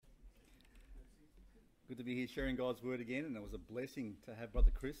Good to be here sharing God's word again, and it was a blessing to have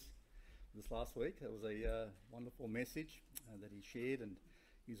Brother Chris this last week. It was a wonderful message that he shared, and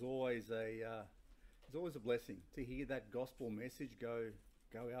he's always a blessing to hear that gospel message go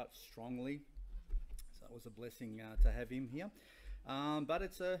out strongly. So it was a blessing to have him here. But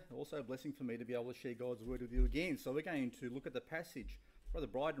it's also a blessing for me to be able to share God's word with you again. So we're going to look at the passage Brother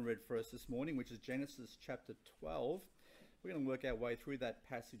Bryden read for us this morning, which is Genesis chapter 12. We're going to work our way through that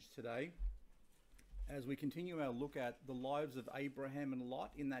passage today as we continue our look at the lives of Abraham and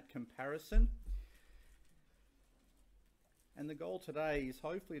Lot in that comparison. And the goal today is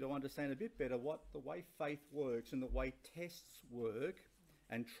hopefully to understand a bit better what the way faith works and the way tests work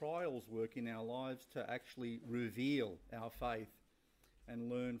and trials work in our lives to actually reveal our faith and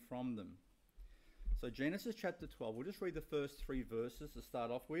learn from them. So Genesis chapter 12, we'll just read the first 3 verses to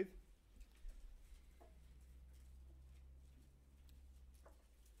start off with.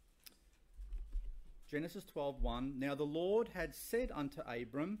 Genesis 12:1. Now the Lord had said unto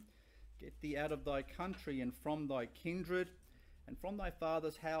Abram, Get thee out of thy country and from thy kindred and from thy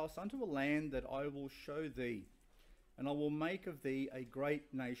father's house unto a land that I will show thee. And I will make of thee a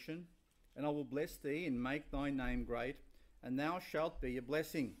great nation, and I will bless thee and make thy name great, and thou shalt be a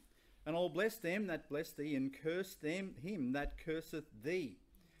blessing. And I will bless them that bless thee, and curse him that curseth thee.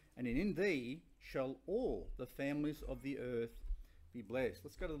 And in thee shall all the families of the earth be blessed.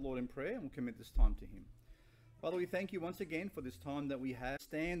 Let's go to the Lord in prayer and we'll commit this time to him. Father, we thank you once again for this time that we have to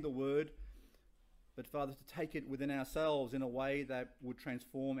stand the word, but Father, to take it within ourselves in a way that would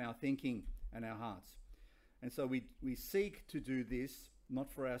transform our thinking and our hearts. And so we seek to do this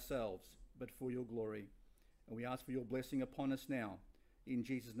not for ourselves, but for your glory. And we ask for your blessing upon us now. In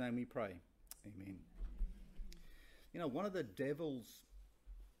Jesus' name we pray. Amen. You know, one of the devil's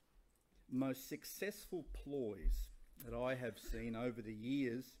most successful ploys that I have seen over the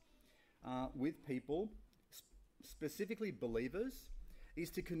years with people, specifically believers,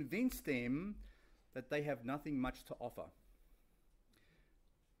 is to convince them that they have nothing much to offer,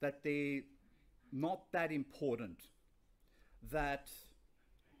 that they're not that important, that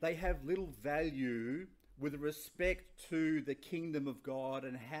they have little value with respect to the kingdom of God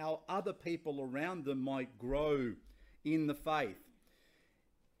and how other people around them might grow in the faith.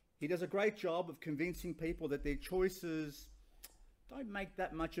 He does a great job of convincing people that their choices don't make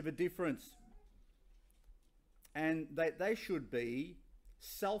that much of a difference. And they should be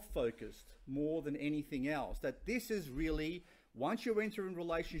self-focused more than anything else. That this is really, once you enter in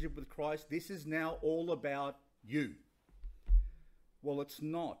relationship with Christ, this is now all about you. Well, it's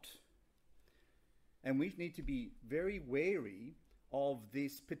not. And we need to be very wary of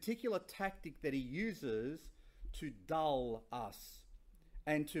this particular tactic that he uses to dull us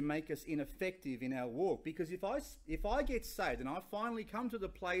and to make us ineffective in our walk. Because if I get saved and I finally come to the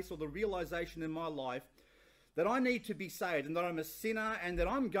place or the realization in my life that I need to be saved and that I'm a sinner and that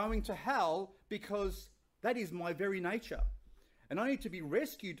I'm going to hell because that is my very nature, and I need to be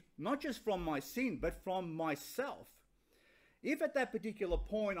rescued not just from my sin but from myself. If at that particular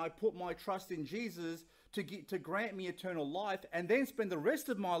point I put my trust in Jesus to grant me eternal life and then spend the rest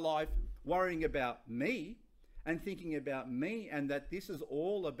of my life worrying about me and thinking about me and that this is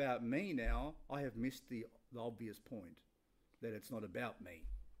all about me now, I have missed the obvious point, that it's not about me.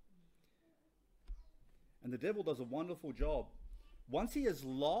 And the devil does a wonderful job. Once he has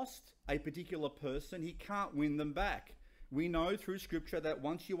lost a particular person, he can't win them back. We know through scripture that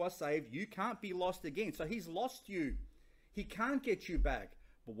once you are saved, you can't be lost again. So he's lost you. He can't get you back.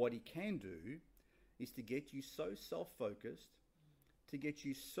 But what he can do is to get you so self-focused, to get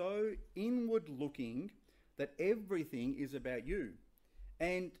you so inward-looking that everything is about you.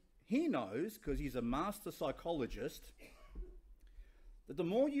 And he knows, because he's a master psychologist, that the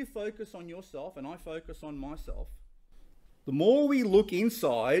more you focus on yourself, and I focus on myself, the more we look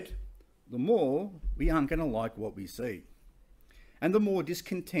inside, the more we aren't going to like what we see. And the more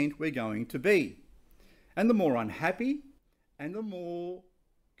discontent we're going to be. And the more unhappy and the more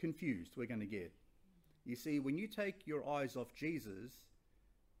confused we're going to get. You see, when you take your eyes off Jesus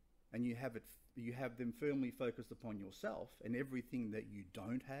and you have them firmly focused upon yourself and everything that you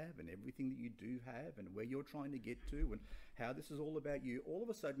don't have and everything that you do have and where you're trying to get to and how this is all about you, all of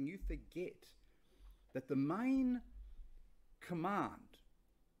a sudden you forget that the main command,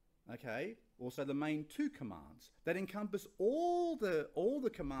 also the main 2 commands that encompass all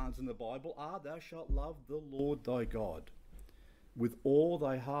the commands in the Bible are, thou shalt love the Lord thy God with all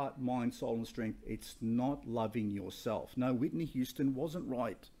thy heart, mind, soul and strength. It's not loving yourself. No, Whitney Houston wasn't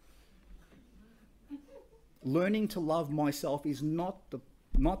right. Learning to love myself is not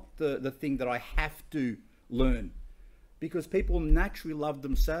the thing that I have to learn, because people naturally love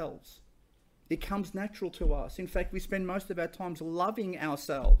themselves. It comes natural to us. In fact, we spend most of our times loving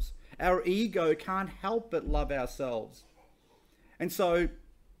ourselves. Our ego can't help but love ourselves. And so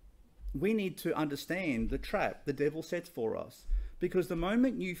we need to understand the trap the devil sets for us. Because the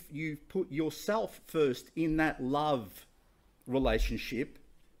moment you put yourself first in that love relationship,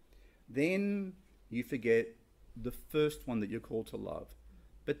 then you forget the first one that you're called to love.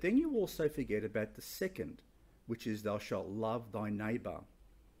 But then you also forget about the second, which is thou shalt love thy neighbour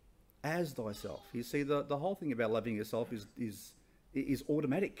as thyself. You see, the whole thing about loving yourself is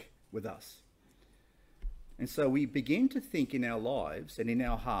automatic with us. And so we begin to think in our lives and in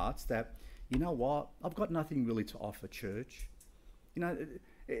our hearts that, you know what, I've got nothing really to offer church. You know,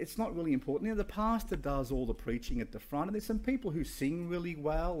 it's not really important. You know, the pastor does all the preaching at the front, and there's some people who sing really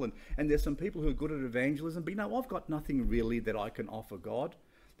well, and there's some people who are good at evangelism, but you know, I've got nothing really that I can offer God.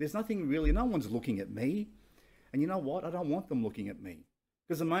 There's nothing really, no one's looking at me. And you know what? I don't want them looking at me.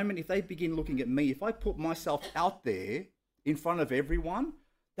 Because the moment if they begin looking at me, if I put myself out there in front of everyone,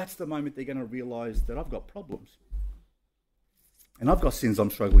 that's the moment they're going to realise that I've got problems. And I've got sins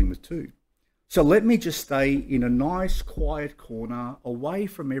I'm struggling with too. So let me just stay in a nice, quiet corner, away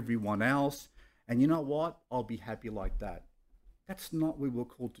from everyone else. And you know what? I'll be happy like that. That's not what we were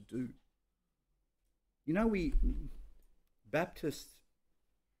called to do. You know, we Baptists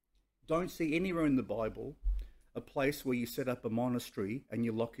don't see anywhere in the Bible a place where you set up a monastery and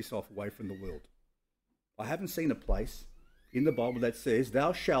you lock yourself away from the world. I haven't seen a place in the Bible that says,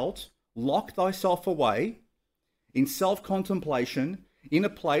 thou shalt lock thyself away in self-contemplation in a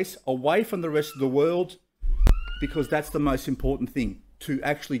place away from the rest of the world, because that's the most important thing, to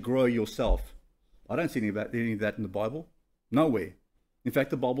actually grow yourself. I don't see any of that in the Bible. Nowhere. In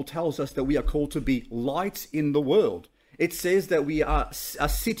fact, the Bible tells us that we are called to be lights in the world. It says that we are a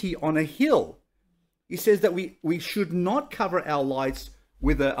city on a hill. It says that we should not cover our lights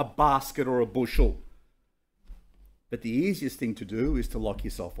with a basket or a bushel. But the easiest thing to do is to lock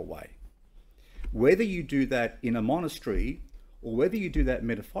yourself away. Whether you do that in a monastery or whether you do that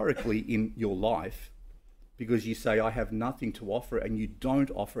metaphorically in your life, because you say, I have nothing to offer, and you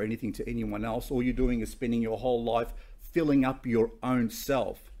don't offer anything to anyone else, all you're doing is spending your whole life filling up your own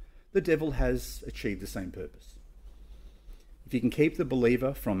self, the devil has achieved the same purpose. If you can keep the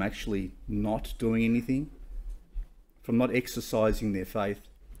believer from actually not doing anything, from not exercising their faith,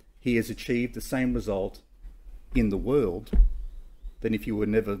 he has achieved the same result in the world than if you were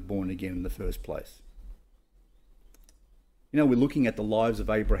never born again in the first place. You know, we're looking at the lives of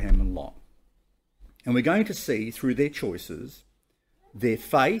Abraham and Lot, and we're going to see through their choices their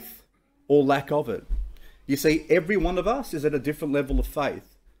faith or lack of it. You see, every one of us is at a different level of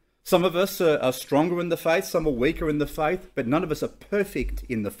faith. Some of us are stronger in the faith, some are weaker in the faith, but none of us are perfect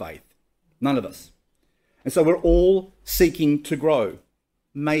in the faith. None of us. And so we're all seeking to grow.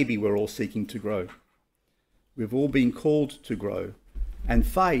 Maybe we're all seeking to grow. We've all been called to grow, and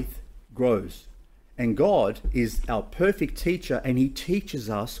faith grows. And God is our perfect teacher, and he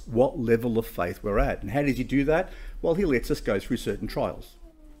teaches us what level of faith we're at. And how does he do that? Well, he lets us go through certain trials.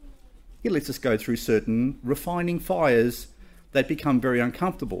 He lets us go through certain refining fires that become very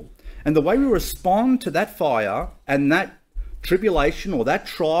uncomfortable. And the way we respond to that fire and that tribulation or that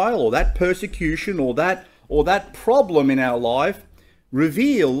trial or that persecution or that problem in our life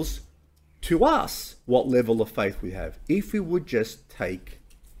reveals to us what level of faith we have, if we would just take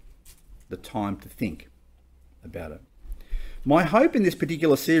the time to think about it. My hope in this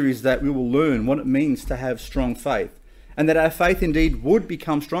particular series is that we will learn what it means to have strong faith, and that our faith indeed would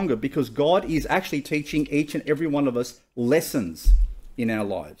become stronger, because God is actually teaching each and every one of us lessons in our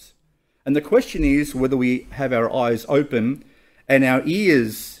lives. And the question is whether we have our eyes open and our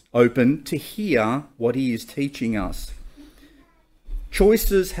ears open to hear what he is teaching us.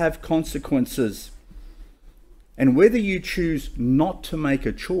 Choices have consequences. And whether you choose not to make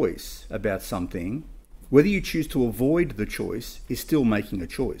a choice about something, whether you choose to avoid the choice, is still making a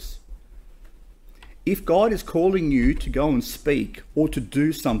choice. If God is calling you to go and speak or to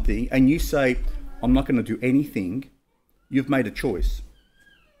do something, and you say, I'm not going to do anything, you've made a choice.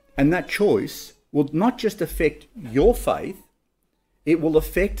 And that choice will not just affect your faith, it will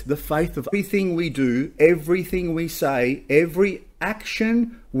affect the faith of everything we do, everything we say, every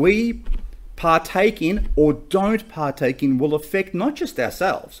action we partake in or don't partake in will affect not just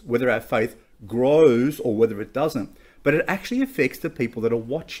ourselves, whether our faith grows or whether it doesn't, but it actually affects the people that are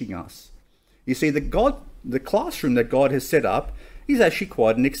watching us. You see, the classroom that God has set up is actually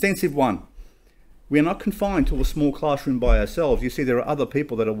quite an extensive one. We are not confined to a small classroom by ourselves. You see, there are other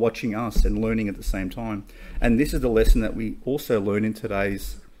people that are watching us and learning at the same time. And this is the lesson that we also learn in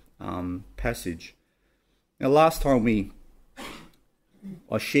today's passage. Now, last time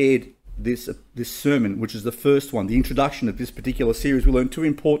I shared this sermon, which is the first one, the introduction of this particular series, we learned two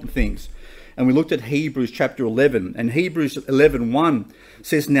important things. And we looked at Hebrews chapter 11. And Hebrews 11:1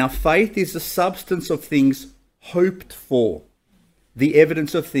 says, "Now faith is the substance of things hoped for, the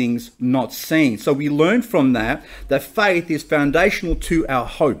evidence of things not seen." So we learned from that faith is foundational to our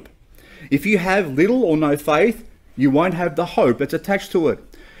hope. If you have little or no faith, you won't have the hope that's attached to it.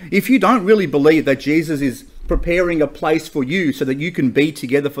 If you don't really believe that Jesus is preparing a place for you so that you can be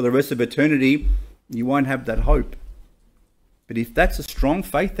together for the rest of eternity, you won't have that hope. But if that's a strong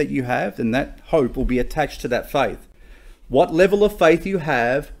faith that you have, then that hope will be attached to that faith. What level of faith you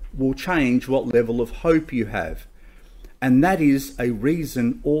have will change what level of hope you have. And that is a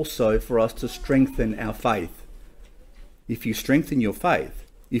reason also for us to strengthen our faith. If you strengthen your faith,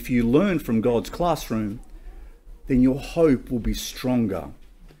 if you learn from God's classroom, then your hope will be stronger.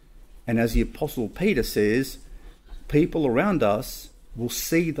 And as the Apostle Peter says, people around us will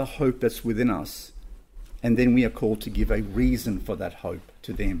see the hope that's within us. And then we are called to give a reason for that hope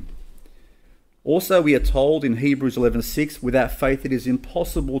to them. Also, we are told in Hebrews 11:6, "Without faith it is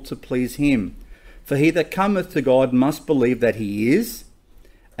impossible to please him. For he that cometh to God must believe that he is,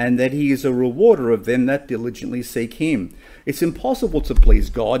 and that he is a rewarder of them that diligently seek him." It's impossible to please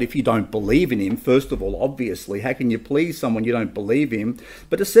God if you don't believe in him, first of all, obviously. How can you please someone you don't believe in?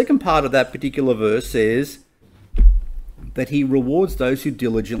 But the second part of that particular verse says that he rewards those who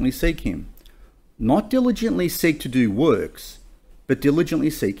diligently seek him. Not diligently seek to do works, but diligently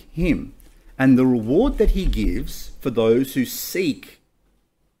seek him. And the reward that he gives for those who seek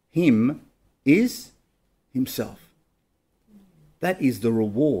him is himself. That is the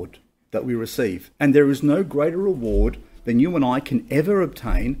reward that we receive. And there is no greater reward than you and I can ever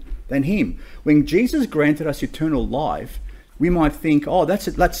obtain than him. When Jesus granted us eternal life, we might think, oh, that's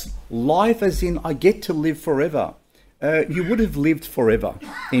it. That's life as in I get to live forever. You would have lived forever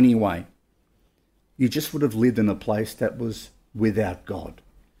anyway. You just would have lived in a place that was without God.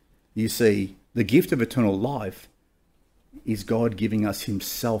 You see, the gift of eternal life is God giving us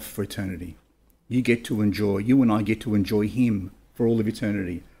himself for eternity. You and I get to enjoy him for all of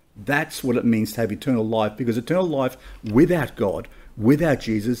eternity. That's what it means to have eternal life, because eternal life without God, without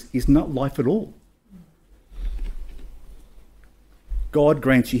Jesus, is not life at all. God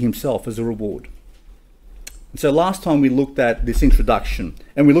grants you himself as a reward. And so last time we looked at this introduction,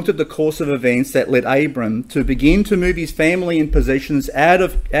 and we looked at the course of events that led Abram to begin to move his family and possessions out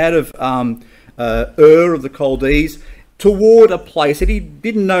of Ur of the Chaldees toward a place that he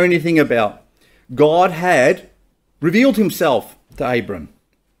didn't know anything about. God had revealed himself to Abram.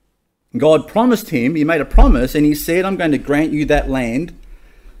 God promised him, he made a promise, and he said, "I'm going to grant you that land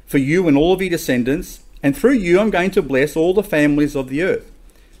for you and all of your descendants, and through you I'm going to bless all the families of the earth."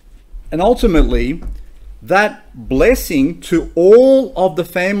 And ultimately, that blessing to all of the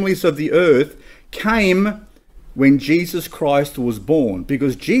families of the earth came when Jesus Christ was born,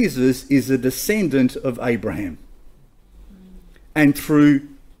 because Jesus is a descendant of Abraham. And through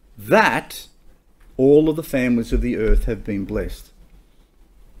that, all of the families of the earth have been blessed.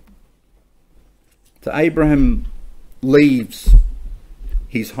 So Abraham leaves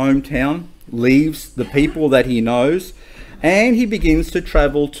his hometown, leaves the people that he knows, and he begins to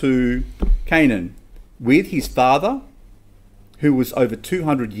travel to Canaan with his father, who was over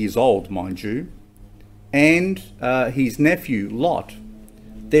 200 years old, mind you, and his nephew, Lot.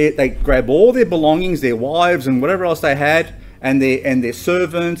 They grab all their belongings, their wives and whatever else they had, and their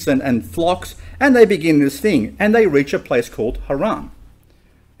servants and flocks, and they begin this thing, and they reach a place called Haran.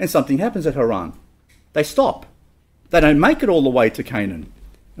 And something happens at Haran. They stop. They don't make it all the way to Canaan.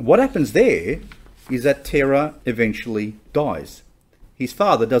 And what happens there is that Terah eventually dies. His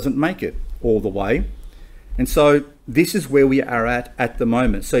father doesn't make it all the way. And so this is where we are at the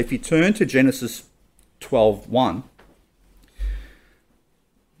moment. So if you turn to Genesis 12:1,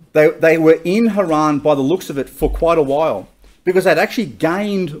 they were in Haran by the looks of it for quite a while, because they'd actually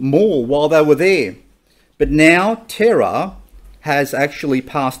gained more while they were there. But now Terah has actually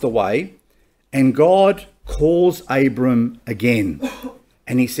passed away, and God calls Abram again.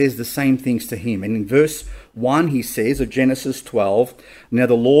 And he says the same things to him. And in verse 1 he says of Genesis 12, "Now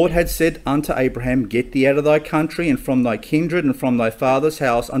the Lord had said unto Abraham, Get thee out of thy country, and from thy kindred, and from thy father's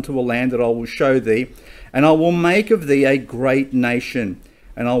house, unto a land that I will show thee. And I will make of thee a great nation.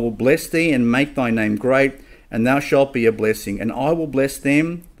 And I will bless thee, and make thy name great, and thou shalt be a blessing. And I will bless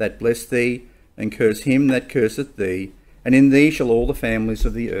them that bless thee, and curse him that curseth thee. And in thee shall all the families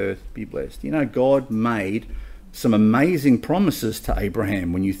of the earth be blessed." You know, God made some amazing promises to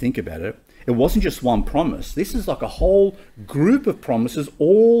Abraham when you think about it. It wasn't just one promise. This is like a whole group of promises,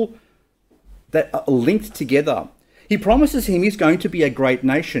 all that are linked together. He promises him he's going to be a great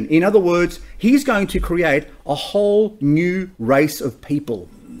nation. In other words, he's going to create a whole new race of people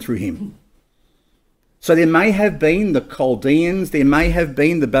through him. So there may have been the Chaldeans, there may have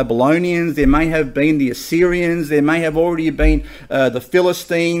been the Babylonians, there may have been the Assyrians, there may have already been the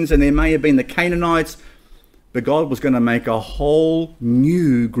Philistines, and there may have been the Canaanites. But God was going to make a whole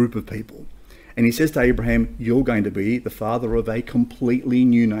new group of people. And he says to Abraham, you're going to be the father of a completely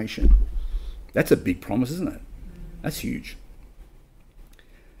new nation. That's a big promise, isn't it? That's huge.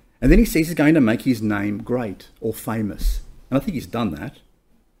 And then he says he's going to make his name great or famous. And I think he's done that.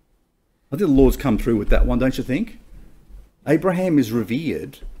 I think the Lord's come through with that one, don't you think? Abraham is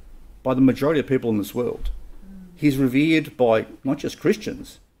revered by the majority of people in this world. He's revered by not just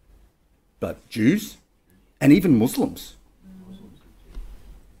Christians, but Jews and even Muslims.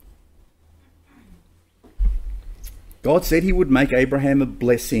 God said he would make Abraham a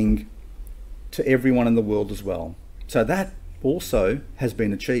blessing to everyone in the world as well. So that also has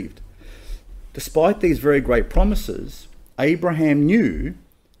been achieved. Despite these very great promises, Abraham knew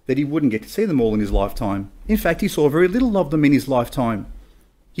that he wouldn't get to see them all in his lifetime. In fact, he saw very little of them in his lifetime.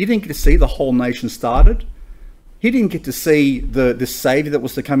 He didn't get to see the whole nation started. He didn't get to see the Saviour that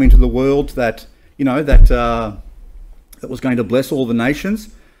was to come into the world that was going to bless all the nations.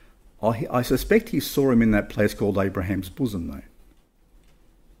 I suspect he saw him in that place called Abraham's bosom, though,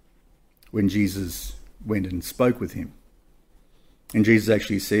 when Jesus went and spoke with him. And Jesus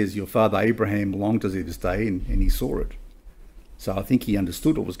actually says, your father Abraham longed to see this day, and he saw it. So I think he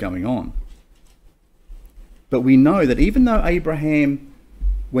understood what was going on. But we know that even though Abraham,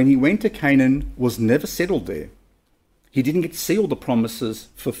 when he went to Canaan, was never settled there, he didn't get to see all the promises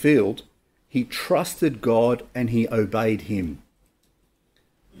fulfilled. He trusted God and he obeyed him.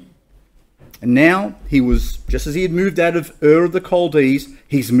 And now he was, just as he had moved out of Ur of the Chaldees,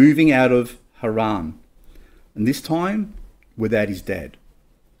 he's moving out of Haran. And this time, without his dad.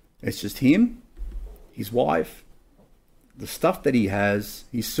 It's just him, his wife, the stuff that he has,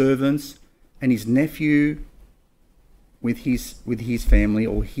 his servants, and his nephew with his family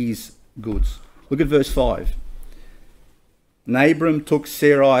or his goods. Look at verse 5. And Abram took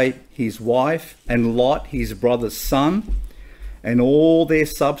Sarai, his wife, and Lot, his brother's son, and all their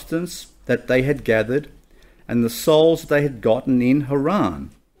substance that they had gathered, and the souls that they had gotten in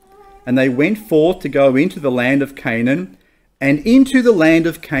Haran. And they went forth to go into the land of Canaan, and into the land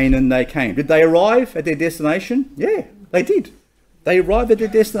of Canaan they came. Did they arrive at their destination? Yeah, they did. They arrived at their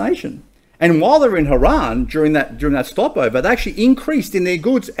destination. And while they were in Haran, during that stopover, they actually increased in their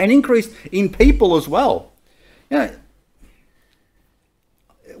goods and increased in people as well. You know,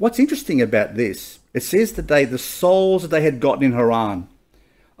 what's interesting about this, it says that the souls that they had gotten in Haran,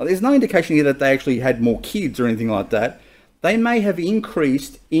 there's no indication here that they actually had more kids or anything like that. They may have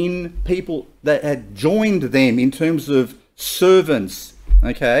increased in people that had joined them in terms of servants,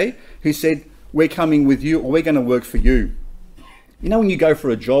 okay, who said, we're coming with you, or we're going to work for you. You know, when you go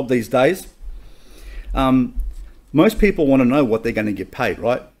for a job these days, most people want to know what they're going to get paid,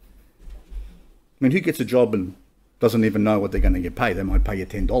 right? I mean, who gets a job and doesn't even know what they're going to get paid? They might pay you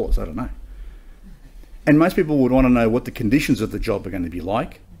 $10, I don't know. And most people would want to know what the conditions of the job are going to be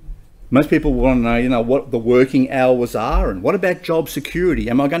like. Most people want to know, what the working hours are, and what about job security?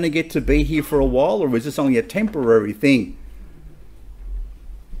 Am I going to get to be here for a while, or is this only a temporary thing?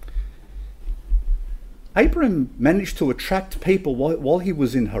 Abraham managed to attract people while he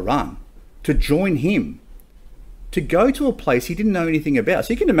was in Haran to join him, to go to a place he didn't know anything about.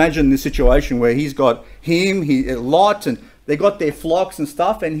 So you can imagine this situation where he's got Lot, and they got their flocks and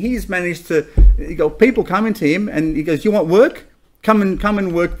stuff, and he's managed to, people coming to him, and he goes, you want work? Come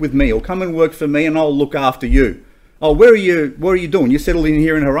and work with me, or come and work for me, and I'll look after you. Oh, what are you doing? You settled in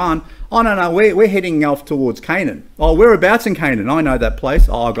here in Haran? Oh, no, we're heading off towards Canaan. Oh, whereabouts in Canaan? I know that place.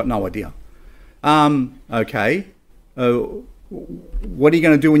 Oh, I've got no idea. Okay. What are you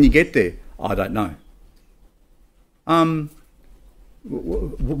going to do when you get there? I don't know.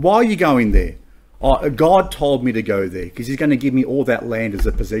 Why are you going there? Oh, God told me to go there because he's going to give me all that land as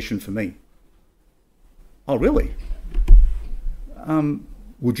a possession for me. Oh, really?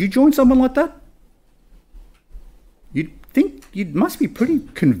 Would you join someone like that? You'd think you must be pretty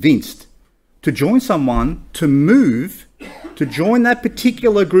convinced to join someone, to move, to join that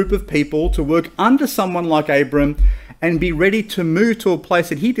particular group of people, to work under someone like Abram, and be ready to move to a place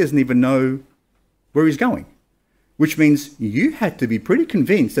that he doesn't even know where he's going. Which means you had to be pretty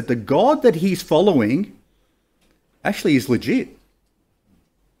convinced that the God that he's following actually is legit.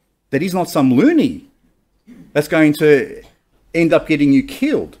 That he's not some loony that's going to end up getting you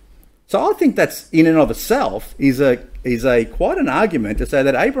killed. So I think that's, in and of itself, is a quite an argument to say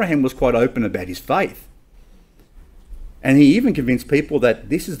that Abraham was quite open about his faith. And he even convinced people that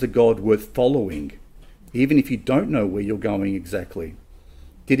this is the God worth following, even if you don't know where you're going exactly.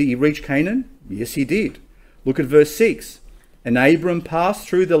 Did he reach Canaan? Yes, he did. Look at verse 6. And Abram passed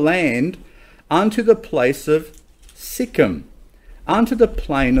through the land unto the place of Sichem, unto the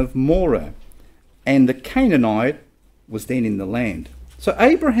plain of Moreh, and the Canaanite was then in the land. So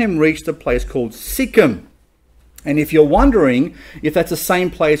Abraham reached a place called Sichem. And if you're wondering if that's the same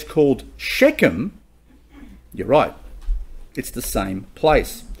place called Shechem, you're right. It's the same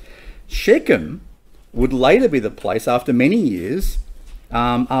place. Shechem would later be the place, after many years,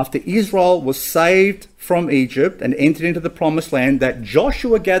 after Israel was saved from Egypt and entered into the promised land, that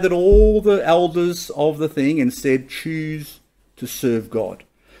Joshua gathered all the elders of the thing and said, choose to serve God.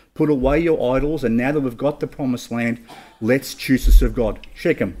 Put away your idols, and now that we've got the promised land, let's choose to serve God.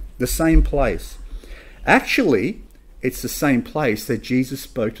 Shechem, the same place. Actually, it's the same place that Jesus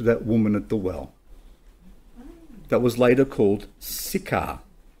spoke to that woman at the well. That was later called Sychar.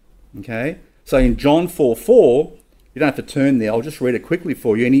 Okay? So in John 4:4, you don't have to turn there, I'll just read it quickly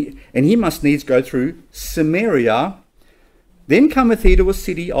for you. And he must needs go through Samaria. Then cometh he to a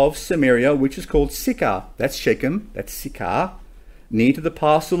city of Samaria, which is called Sychar. That's Shechem, that's Sychar, near to the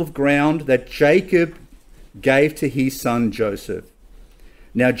parcel of ground that Jacob gave to his son Joseph.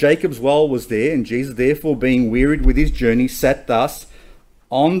 Now Jacob's well was there, and Jesus, therefore, being wearied with his journey, sat thus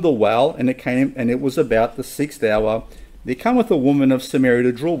on the well, and it was about the 6th hour. There cometh a woman of Samaria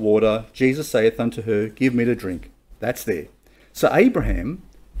to draw water. Jesus saith unto her, give me to drink. That's there. So Abraham,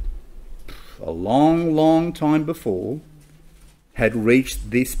 a long, long time before, had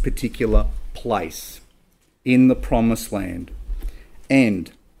reached this particular place in the promised land.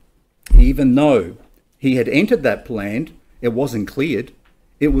 And even though he had entered that land, it wasn't cleared.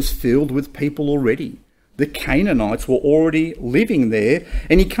 It was filled with people already. The Canaanites were already living there.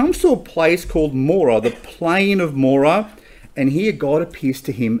 And he comes to a place called Moreh, the plain of Moreh. And here God appears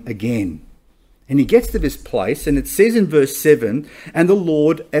to him again. And he gets to this place, and it says in verse 7, and the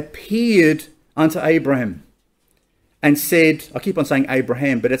Lord appeared unto Abraham and said, I keep on saying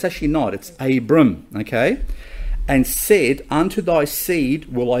Abraham, but it's actually not, it's Abram, okay? And said, unto thy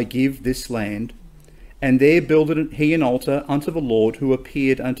seed will I give this land. And there builded he an altar unto the Lord who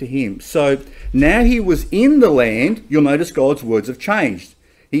appeared unto him. So now he was in the land. You'll notice God's words have changed.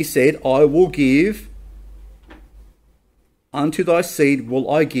 He said, I will give, unto thy seed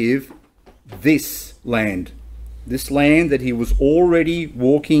will I give this land that he was already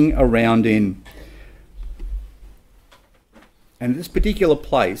walking around in. And this particular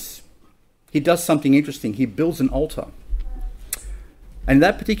place, he does something interesting. He builds an altar. And in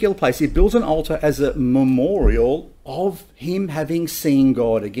that particular place, he builds an altar as a memorial of him having seen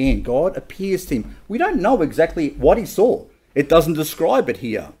God again. God appears to him. We don't know exactly what he saw. It doesn't describe it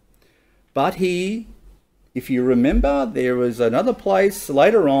here. But he, if you remember, there was another place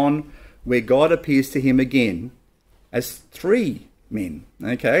later on where God appears to him again as 3 men.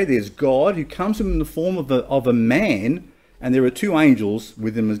 Okay, there's God who comes to him in the form of a man, and there are 2 angels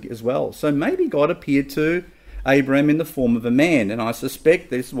with him as well. So maybe God appeared to Abraham in the form of a man, and I suspect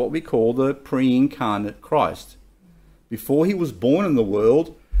this is what we call the pre-incarnate Christ. Before he was born in the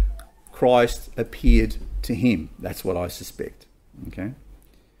world, Christ appeared to him. That's what I suspect. Okay,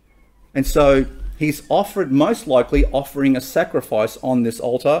 and so he's most likely offering a sacrifice on this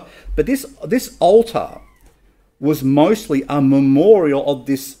altar, but this altar was mostly a memorial of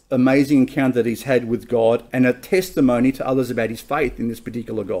this amazing encounter that he's had with God and a testimony to others about his faith in this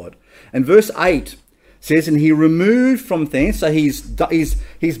particular God. And verse 8 says, and he removed from thence, so he's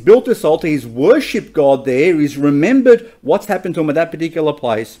built this altar, he's worshipped God there, he's remembered what's happened to him at that particular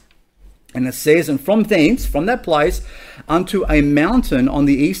place. And it says, and from thence, from that place, unto a mountain on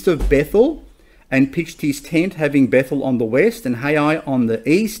the east of Bethel, and pitched his tent, having Bethel on the west, and Hai on the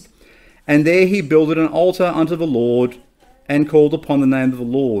east. And there he builded an altar unto the Lord, and called upon the name of the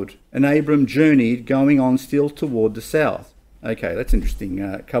Lord. And Abram journeyed, going on still toward the south. Okay, that's interesting,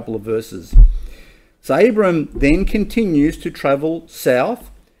 couple of verses. So Abram then continues to travel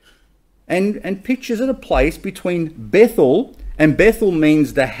south, and pictures at a place between Bethel, and Bethel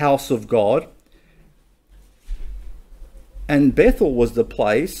means the house of God. And Bethel was the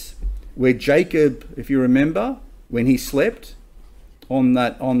place where Jacob, if you remember, when he slept on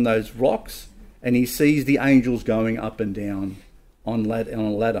those rocks, and he sees the angels going up and down on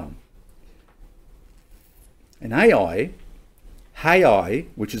a ladder. And Hai,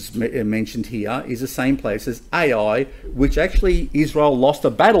 which is mentioned here, is the same place as Ai, which actually Israel lost a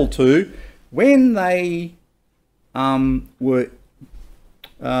battle to when they were,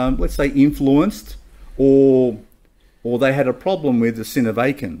 let's say, influenced, or they had a problem with the sin of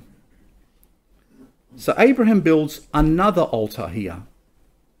Achan. So Abraham builds another altar here.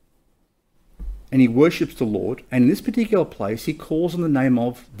 And he worships the Lord. And in this particular place, he calls on the name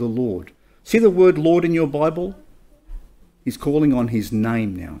of the Lord. See the word Lord in your Bible? He's calling on his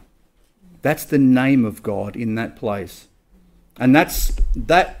name now. That's the name of God in that place. And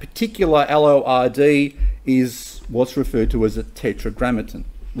that particular Lord is what's referred to as a tetragrammaton,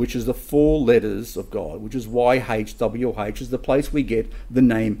 which is the 4 letters of God, which is YHWH, is the place we get the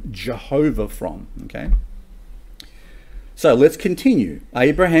name Jehovah from. Okay? So let's continue.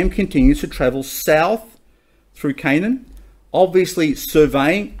 Abraham continues to travel south through Canaan, obviously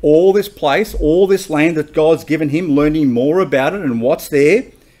surveying all this place, all this land that God's given him, learning more about it and what's there.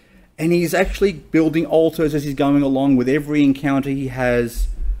 And he's actually building altars as he's going along with every encounter he has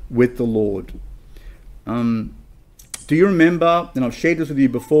with the Lord. Do you remember, and I've shared this with you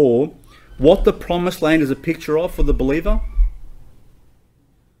before, what the promised land is a picture of for the believer?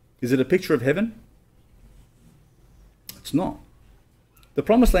 Is it a picture of heaven? It's not. The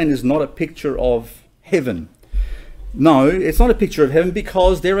promised land is not a picture of heaven. No, it's not a picture of heaven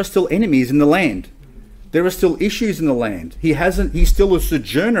because there are still enemies in the land. There are still issues in the land. He's still a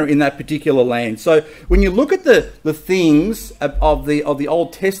sojourner in that particular land. So when you look at the things of the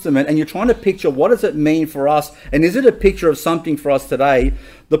Old Testament and you're trying to picture what does it mean for us, and is it a picture of something for us today,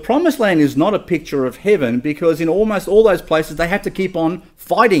 the promised land is not a picture of heaven because in almost all those places they had to keep on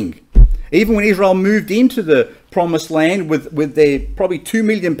fighting. Even when Israel moved into the promised land with their probably 2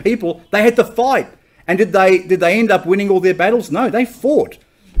 million people, they had to fight. And did they end up winning all their battles? No, they fought.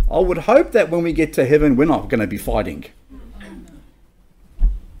 I would hope that when we get to heaven, we're not going to be fighting.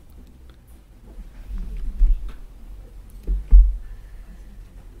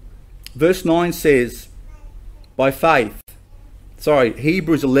 Verse 9 says, by faith,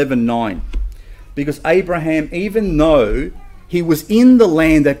 Hebrews 11:9, because Abraham, even though he was in the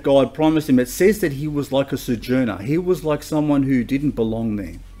land that God promised him, it says that he was like a sojourner. He was like someone who didn't belong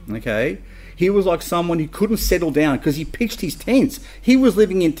there. Okay? He was like someone who couldn't settle down because he pitched his tents. He was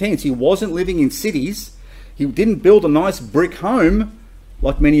living in tents. He wasn't living in cities. He didn't build a nice brick home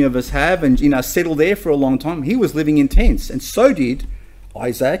like many of us have and settle there for a long time. He was living in tents. And so did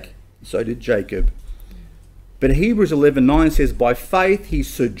Isaac. So did Jacob. But Hebrews 11:9 says, by faith he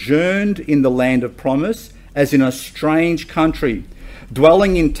sojourned in the land of promise as in a strange country,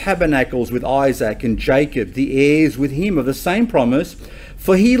 dwelling in tabernacles with Isaac and Jacob, the heirs with him of the same promise.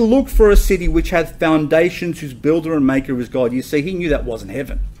 For he looked for a city which hath foundations, whose builder and maker is God. You see, he knew that wasn't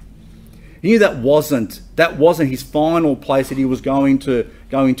heaven. He knew that wasn't his final place that he was going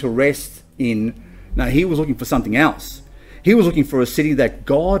to rest in. No, he was looking for something else. He was looking for a city that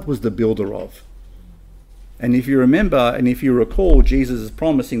God was the builder of. And if you remember, and if you recall, Jesus is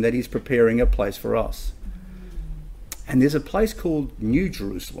promising that he's preparing a place for us. And there's a place called New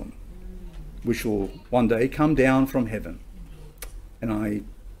Jerusalem, which will one day come down from heaven. And I'm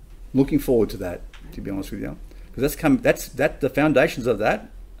looking forward to that, to be honest with you, because that's the foundations of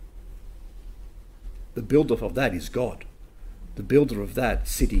that. The builder of that is God. The builder of that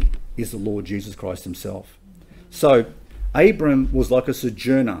city is the Lord Jesus Christ himself. So Abram was like a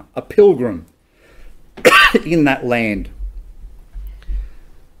sojourner, a pilgrim in that land.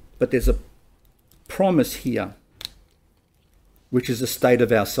 But there's a promise here, which is the state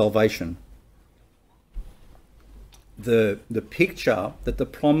of our salvation. The picture that the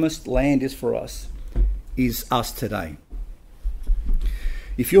promised land is for us is us today.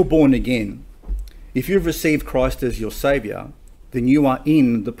 If you're born again, if you've received Christ as your Saviour, then you are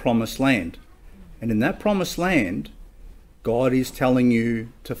in the promised land. And in that promised land, God is telling you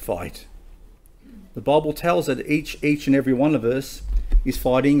to fight. The Bible tells that each and every one of us is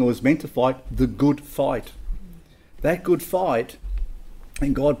fighting, or is meant to fight, the good fight. That good fight,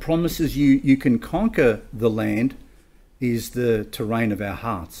 and God promises you can conquer the land, is the terrain of our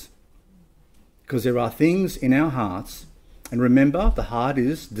hearts. Because there are things in our hearts, and remember, the heart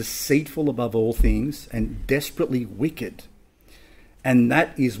is deceitful above all things and desperately wicked. And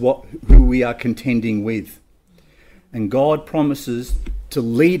that is who we are contending with. And God promises to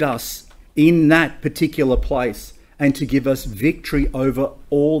lead us in that particular place and to give us victory over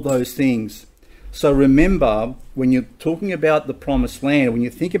all those things. So remember, when you're talking about the promised land, when you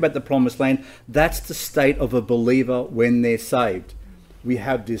think about the promised land, that's the state of a believer when they're saved. We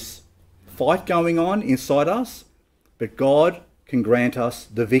have this fight going on inside us, but God can grant us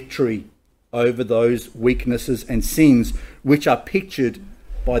the victory over those weaknesses and sins which are pictured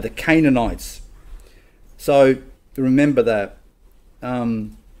by the Canaanites. So remember that.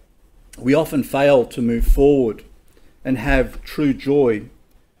 We often fail to move forward and have true joy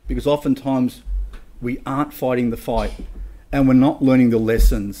because oftentimes we aren't fighting the fight and we're not learning the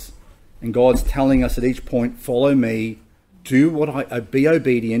lessons And God's telling us at each point, follow me, be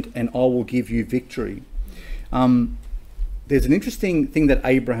obedient, and I will give you victory. There's an interesting thing that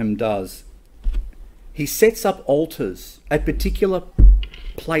Abraham does. He sets up altars at particular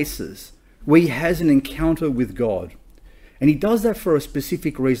places where he has an encounter with God. And he does that for a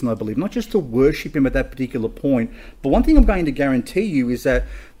specific reason, I believe, not just to worship him at that particular point. But one thing I'm going to guarantee you is that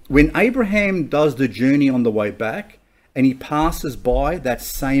when Abraham does the journey on the way back and he passes by that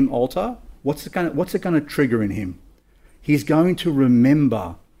same altar, what's it going to trigger in him? He's going to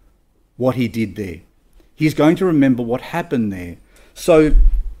remember what he did there. He's going to remember what happened there. So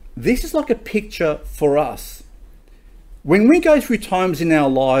this is like a picture for us. When we go through times in our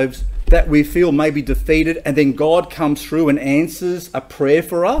lives that we feel maybe defeated, and then God comes through and answers a prayer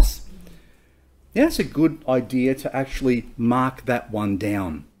for us, yeah, it's a good idea to actually mark that one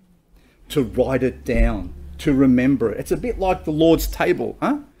down, to write it down, to remember it. It's a bit like the Lord's table,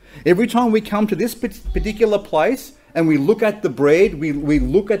 huh? Every time we come to this particular place and we look at the bread, we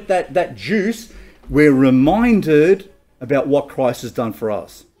look at that juice, we're reminded about what Christ has done for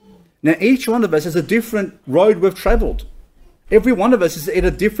us. Now, each one of us has a different road we've traveled. Every one of us is in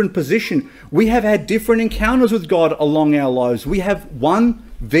a different position. We have had different encounters with God along our lives. We have won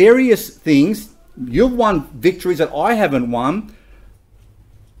various things. You've won victories that I haven't won.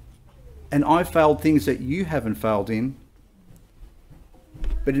 And I failed things that you haven't failed in.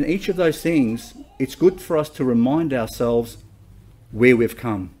 But in each of those things, it's good for us to remind ourselves where we've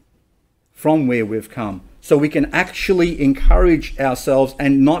come, from where we've come, so we can actually encourage ourselves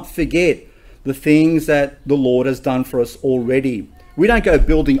and not forget the things that the Lord has done for us already. We don't go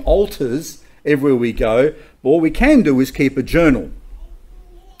building altars everywhere we go, but all we can do is keep a journal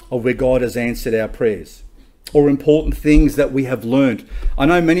of where God has answered our prayers or important things that we have learned. I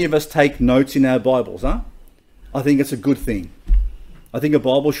know many of us take notes in our Bibles, huh? I think it's a good thing. I think a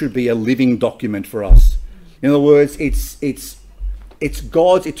Bible should be a living document for us. In other words, it's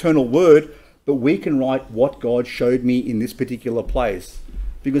God's eternal word, but we can write what God showed me in this particular place.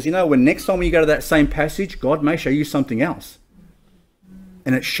 Because when next time you go to that same passage, God may show you something else.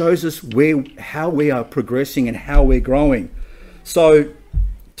 And it shows us how we are progressing and how we're growing. So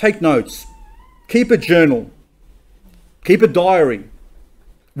take notes, keep a journal, keep a diary.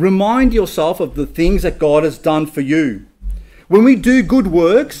 Remind yourself of the things that God has done for you. When we do good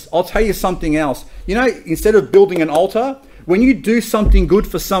works, I'll tell you something else. Instead of building an altar, when you do something good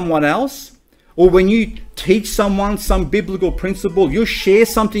for someone else, or when you teach someone some biblical principle, you share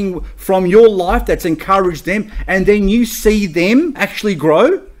something from your life that's encouraged them, and then you see them actually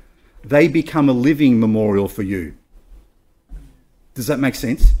grow, they become a living memorial for you. Does that make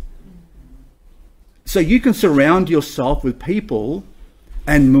sense? So you can surround yourself with people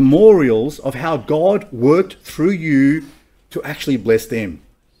and memorials of how God worked through you to actually bless them.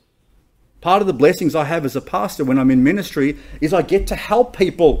 Part of the blessings I have as a pastor when I'm in ministry is I get to help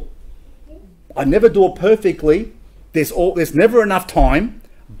people. I never do it perfectly. There's never enough time.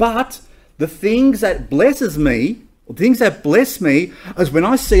 But the things that blesses me, things that bless me, is when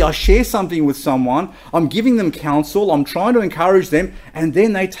I share something with someone, I'm giving them counsel, I'm trying to encourage them, and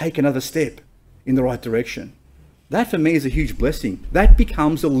then they take another step in the right direction. That for me is a huge blessing. That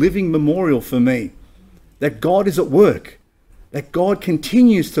becomes a living memorial for me. That God is at work. That God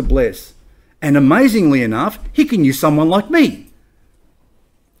continues to bless. And amazingly enough, he can use someone like me.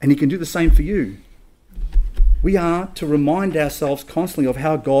 And he can do the same for you. We are to remind ourselves constantly of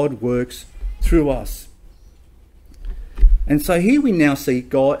how God works through us. And so here we now see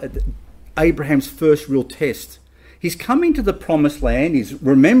Abraham's first real test. He's coming to the promised land. He's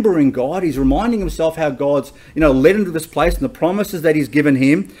remembering God. He's reminding himself how God's led him to this place and the promises that he's given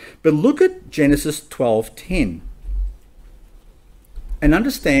him. But look at Genesis 12:10. And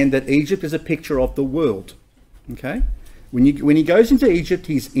understand that Egypt is a picture of the world. Okay? When he goes into Egypt,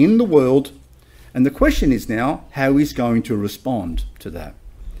 he's in the world, and the question is now how he's going to respond to that.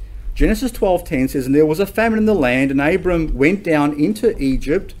 Genesis 12:10 says, "And there was a famine in the land, and Abram went down into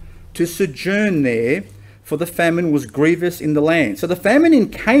Egypt to sojourn there, for the famine was grievous in the land." So the famine in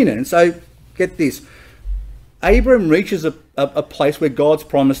Canaan, so get this, Abram reaches a place where God's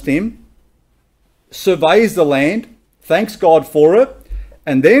promised him, surveys the land, thanks God for it,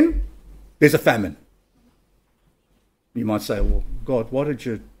 and then there's a famine. You might say, well, God, why did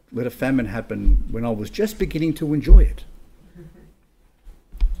you let a famine happen when I was just beginning to enjoy it?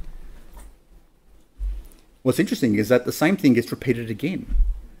 What's interesting is that the same thing gets repeated again.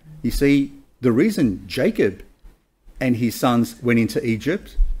 You see, the reason Jacob and his sons went into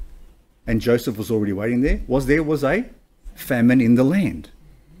Egypt and Joseph was already waiting there was a famine in the land.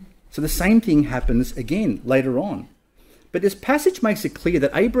 So the same thing happens again later on. But this passage makes it clear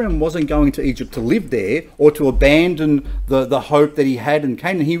that Abraham wasn't going to Egypt to live there or to abandon the hope that he had in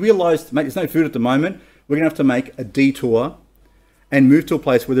Canaan. He realised, mate, there's no food at the moment. We're going to have to make a detour and move to a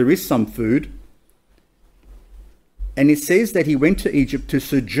place where there is some food. And it says that he went to Egypt to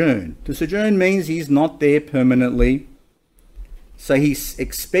sojourn. To sojourn means he's not there permanently. So he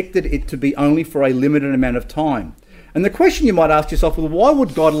expected it to be only for a limited amount of time. And the question you might ask yourself, well, why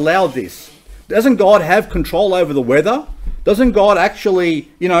would God allow this? Doesn't God have control over the weather? Doesn't God actually,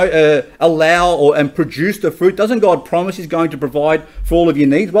 allow and produce the fruit? Doesn't God promise he's going to provide for all of your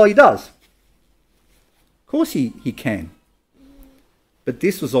needs? Well, he does. Of course he can. But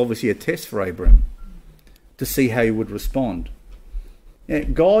this was obviously a test for Abraham to see how he would respond.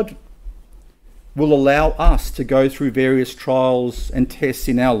 God will allow us to go through various trials and tests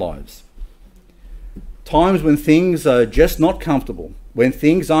in our lives. Times when things are just not comfortable, when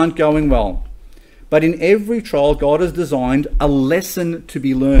things aren't going well. But in every trial, God has designed a lesson to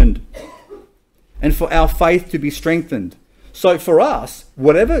be learned and for our faith to be strengthened. So for us,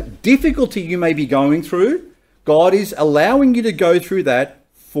 whatever difficulty you may be going through, God is allowing you to go through that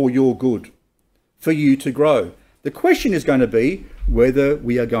for your good, for you to grow. The question is going to be whether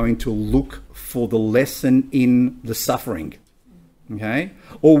we are going to look for the lesson in the suffering, okay?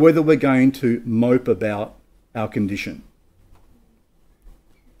 Or whether we're going to mope about our condition.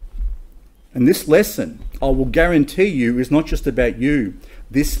 And this lesson, I will guarantee you, is not just about you.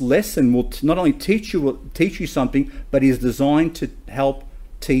 This lesson will not only teach you something, but is designed to help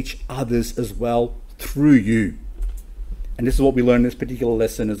teach others as well through you. And this is what we learn in this particular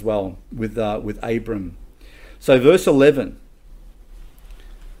lesson as well with Abram. So verse 11,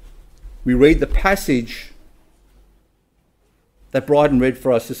 we read the passage that Bryden read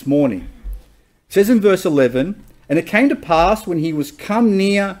for us this morning. It says in verse 11, "And it came to pass when he was come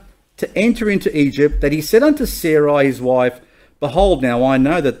near to enter into Egypt, that he said unto Sarai his wife, Behold, now I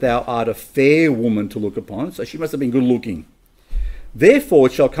know that thou art a fair woman to look upon." So she must have been good looking. "Therefore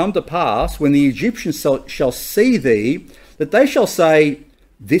it shall come to pass, when the Egyptians shall see thee, that they shall say,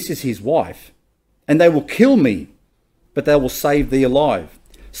 This is his wife, and they will kill me, but they will save thee alive.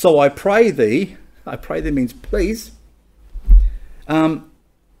 So I pray thee," I pray thee means please,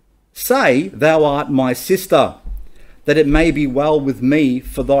 "say thou art my sister, that it may be well with me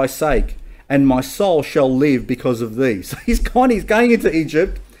for thy sake, and my soul shall live because of thee." So he's going into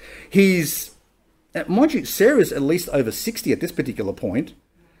Egypt. Mind you, Sarah's at least over 60 at this particular point.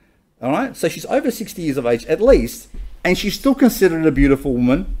 All right, so she's over 60 years of age at least, and she's still considered a beautiful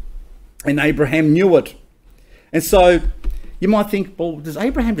woman, and Abraham knew it. And so you might think, well, does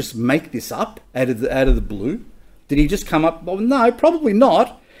Abraham just make this up out of the blue? Did he just come up? Well, no, probably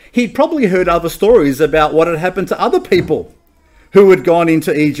not. He'd probably heard other stories about what had happened to other people who had gone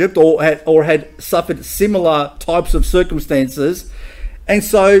into Egypt or had suffered similar types of circumstances. And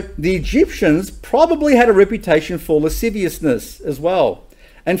so the Egyptians probably had a reputation for lasciviousness as well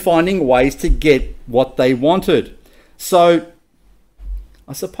and finding ways to get what they wanted. So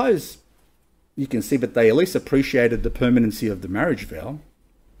I suppose you can see that they at least appreciated the permanency of the marriage vow,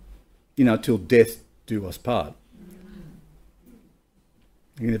 till death do us part.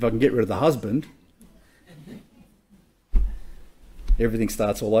 And if I can get rid of the husband, everything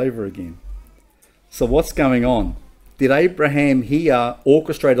starts all over again. So what's going on? Did Abraham here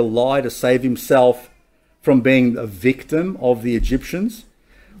orchestrate a lie to save himself from being a victim of the Egyptians?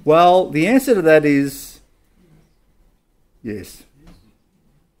 Well, the answer to that is yes.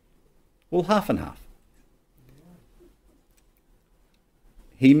 Well, half and half.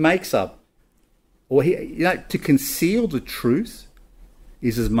 He makes up, or to conceal the truth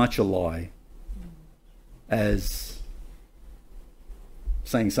is as much a lie as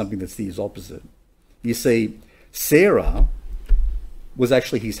saying something that's the opposite. You see, Sarah was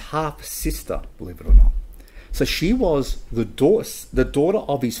actually his half-sister, believe it or not. So she was the daughter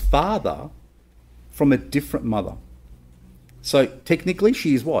of his father from a different mother. So technically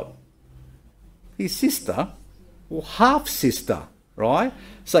she is what? His sister, or half-sister, right?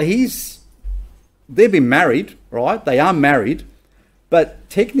 So they've been married, right? They are married. But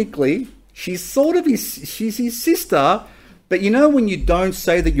technically, she's his sister. But when you don't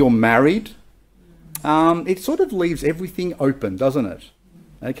say that you're married, it sort of leaves everything open, doesn't it?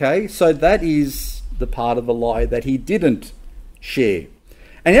 Okay, so that is the part of the lie that he didn't share.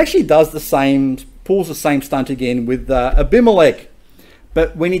 And he actually does pulls the same stunt again with Abimelech.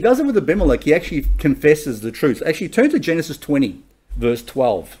 But when he does it with Abimelech, he actually confesses the truth. Actually, turn to Genesis 20, verse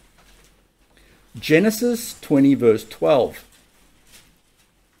 12. Genesis 20, verse 12.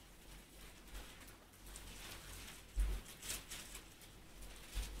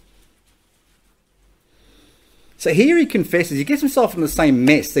 So here he confesses, he gets himself in the same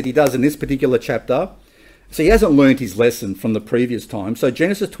mess that he does in this particular chapter. So he hasn't learned his lesson from the previous time. So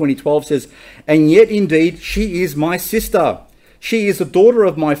Genesis 20:12 says, "And yet indeed she is my sister. She is the daughter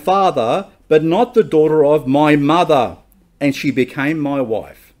of my father, but not the daughter of my mother. And she became my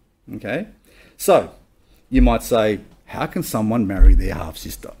wife." Okay? So you might say, how can someone marry their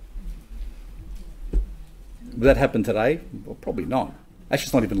half-sister? Would that happen today? Well, probably not. Actually,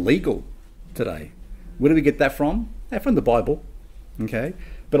 it's not even legal today. Where do we get that from? From the Bible. Okay?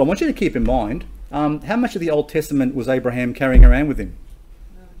 But I want you to keep in mind, how much of the Old Testament was Abraham carrying around with him?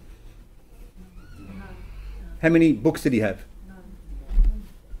 How many books did he have?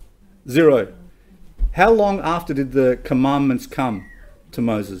 0. How long after did the commandments come to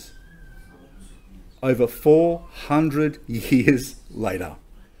Moses? Over 400 years later.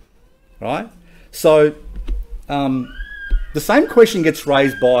 Right? So, the same question gets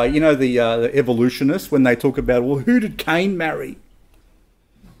raised by, the evolutionists when they talk about, well, who did Cain marry?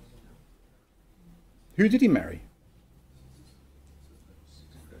 Who did he marry?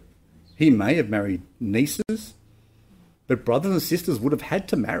 He may have married nieces, but brothers and sisters would have had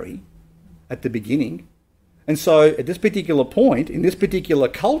to marry at the beginning. And so at this particular point, in this particular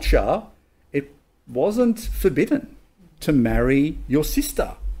culture, it wasn't forbidden to marry your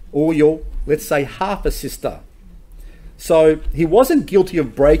sister or your, let's say, half a sister. So he wasn't guilty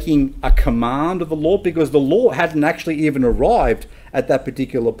of breaking a command of the law because the law hadn't actually even arrived at that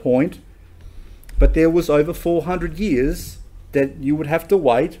particular point. But there was over 400 years that you would have to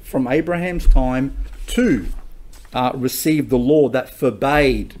wait from Abraham's time to receive the law that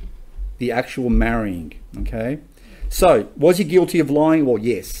forbade the actual marrying. Okay? So, was he guilty of lying? Well,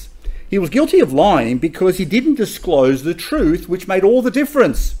 yes. He was guilty of lying because he didn't disclose the truth, which made all the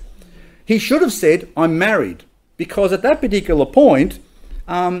difference. He should have said, "I'm married," because at that particular point,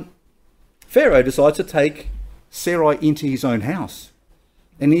 Pharaoh decides to take Sarai into his own house.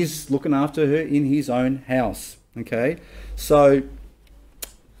 And he's looking after her in his own house. Okay? So,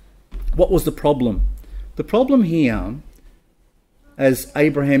 what was the problem? The problem here, as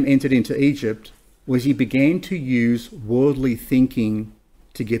Abraham entered into Egypt, was he began to use worldly thinking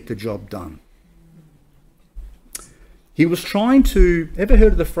to get the job done. He was trying to, ever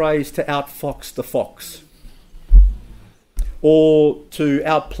heard of the phrase, to outfox the fox? Or to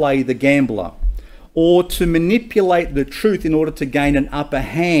outplay the gambler? Or to manipulate the truth in order to gain an upper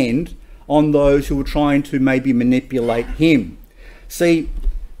hand on those who were trying to maybe manipulate him. See,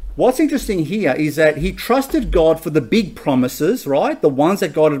 what's interesting here is that he trusted God for the big promises, right? The ones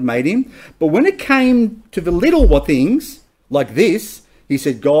that God had made him. But when it came to the little things, like this, he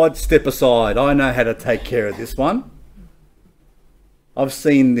said, "God, step aside. I know how to take care of this one. I've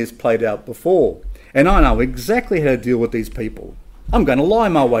seen this played out before. And I know exactly how to deal with these people. I'm going to lie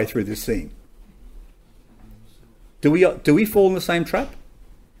my way through this thing." Do we fall in the same trap?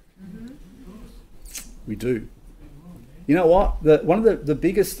 We do. You know what? One of the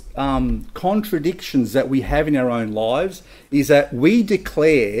biggest contradictions that we have in our own lives is that we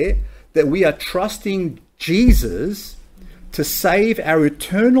declare that we are trusting Jesus to save our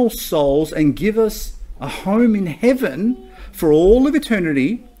eternal souls and give us a home in heaven for all of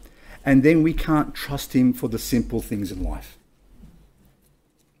eternity, and then we can't trust him for the simple things in life.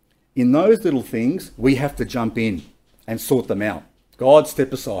 In those little things, we have to jump in and sort them out. God,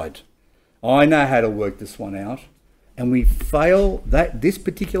 step aside. I know how to work this one out. And we fail this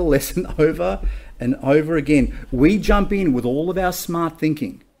particular lesson over and over again. We jump in with all of our smart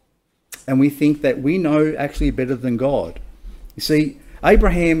thinking, and we think that we know actually better than God. You see,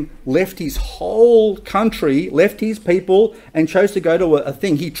 Abraham left his whole country, left his people, and chose to go to a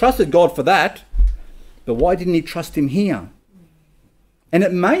thing. He trusted God for that, but why didn't he trust him here? And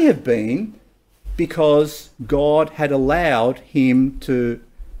it may have been because God had allowed him to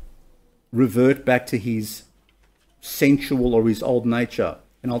revert back to his sensual or his old nature.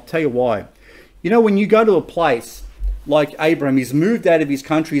 And I'll tell you why. You know, when you go to a place like Abraham, he's moved out of his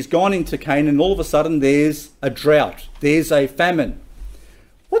country, he's gone into Canaan, and all of a sudden there's a drought, there's a famine.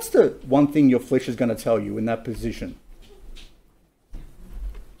 What's the one thing your flesh is going to tell you in that position?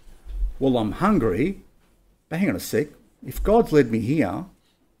 Well, I'm hungry. But hang on a sec. If God's led me here,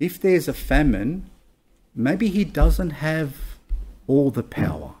 if there's a famine, maybe he doesn't have all the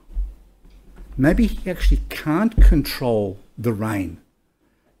power. Maybe he actually can't control the rain.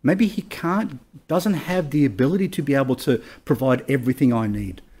 Maybe he doesn't have the ability to be able to provide everything I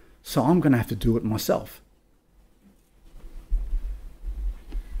need. So I'm going to have to do it myself.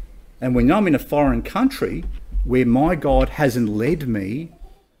 And when I'm in a foreign country where my God hasn't led me,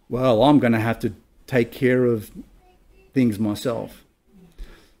 well, I'm going to have to take care of things myself.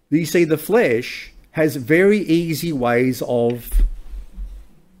 You see, the flesh has very easy ways of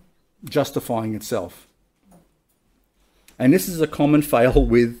justifying itself. And this is a common fail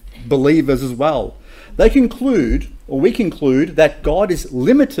with believers as well. They conclude, or we conclude, that God is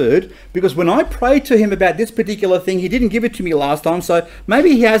limited because when I prayed to him about this particular thing, he didn't give it to me last time, so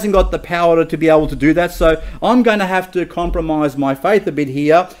maybe he hasn't got the power to be able to do that, so I'm going to have to compromise my faith a bit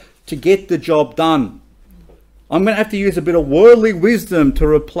here to get the job done. I'm going to have to use a bit of worldly wisdom to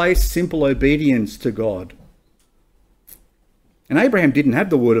replace simple obedience to God. And Abraham didn't have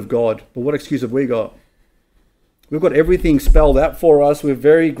the word of God, but what excuse have we got? We've got everything spelled out for us with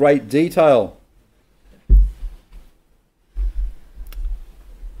very great detail.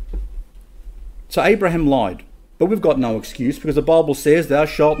 So Abraham lied, but we've got no excuse because the Bible says, thou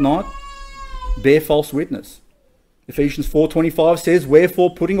shalt not bear false witness. Ephesians 4:25 says,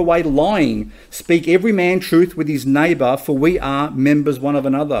 wherefore putting away lying, speak every man truth with his neighbour, for we are members one of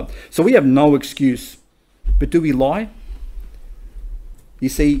another. So we have no excuse. But do we lie? You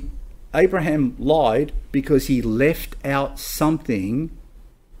see, Abraham lied because he left out something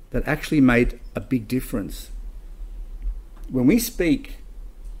that actually made a big difference. When we speak,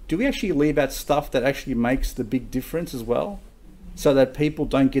 do we actually leave out stuff that actually makes the big difference as well? So that people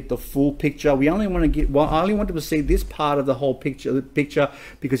don't get the full picture. I only want them to see this part of the whole picture,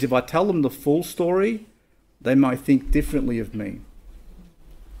 because if I tell them the full story, they might think differently of me.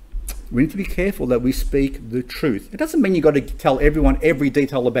 We need to be careful that we speak the truth. It doesn't mean you've got to tell everyone every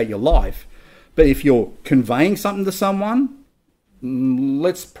detail about your life. But if you're conveying something to someone,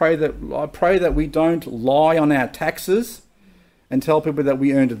 I pray that we don't lie on our taxes and tell people that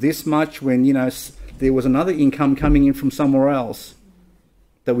we earned this much when, there was another income coming in from somewhere else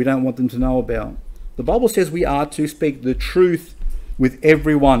that we don't want them to know about. The Bible says we are to speak the truth with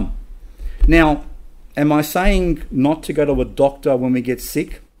everyone. Now, am I saying not to go to a doctor when we get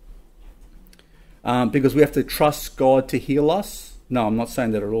sick? Because we have to trust God to heal us? No, I'm not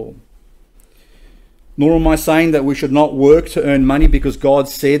saying that at all. Nor am I saying that we should not work to earn money because God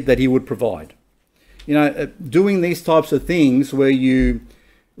said that he would provide. Doing these types of things where you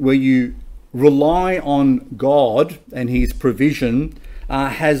rely on God and his provision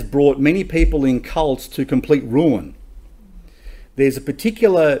has brought many people in cults to complete ruin. There's a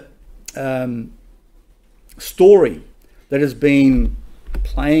particular story that has been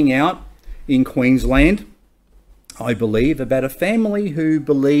playing out in Queensland, I believe, about a family who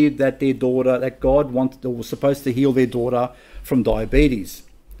believed that their daughter, that God wanted or was supposed to heal their daughter from diabetes.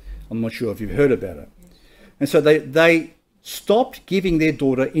 I'm not sure if you've heard about it. And so they stopped giving their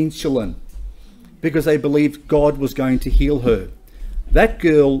daughter insulin because they believed God was going to heal her. That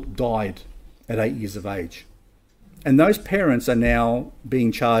girl died at 8 years of age. And those parents are now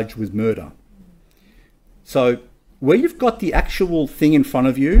being charged with murder. So where you've got the actual thing in front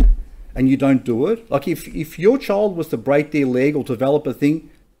of you and you don't do it, like if your child was to break their leg or develop a thing,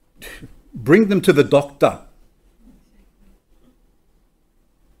 bring them to the doctor.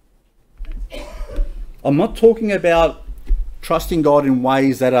 I'm not talking about trusting God in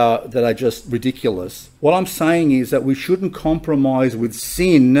ways that are just ridiculous. What I'm saying is that we shouldn't compromise with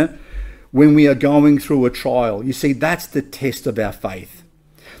sin when we are going through a trial. You see, that's the test of our faith.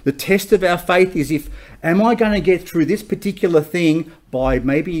 The test of our faith is am I going to get through this particular thing by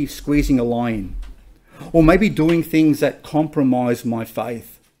maybe squeezing a line? Or maybe doing things that compromise my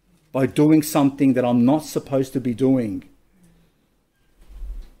faith by doing something that I'm not supposed to be doing.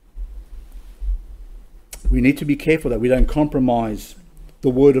 We need to be careful that we don't compromise the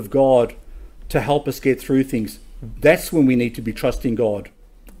word of God to help us get through things. That's when we need to be trusting God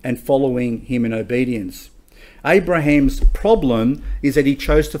and following him in obedience. Abraham's problem is that he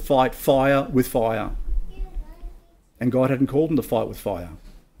chose to fight fire with fire. And God hadn't called him to fight with fire.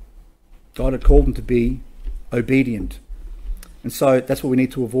 God had called him to be obedient. And so that's what we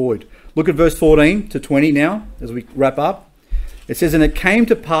need to avoid. Look at verse 14 to 20 now as we wrap up. It says, and it came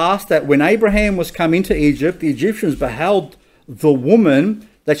to pass that when Abraham was come into Egypt, the Egyptians beheld the woman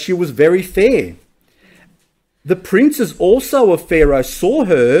that she was very fair. The princes also of Pharaoh saw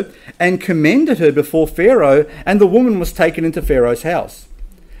her and commended her before Pharaoh, and the woman was taken into Pharaoh's house.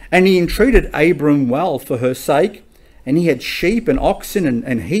 And he entreated Abram well for her sake, and he had sheep and oxen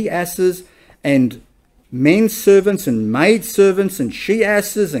and he-asses and men servants and maid servants and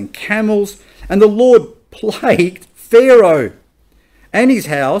she-asses and camels. And the Lord plagued Pharaoh and his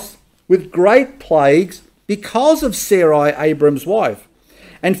house with great plagues because of Sarai, Abram's wife.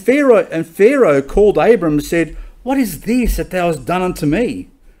 And Pharaoh called Abram and said, what is this that thou hast done unto me?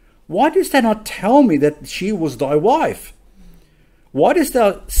 Why didst thou not tell me that she was thy wife? Why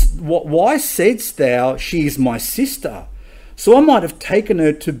saidst thou, she is my sister? So I might have taken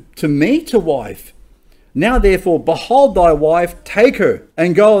her to me to wife. Now therefore, behold thy wife, take her,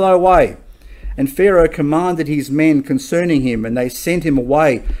 and go thy way. And Pharaoh commanded his men concerning him, and they sent him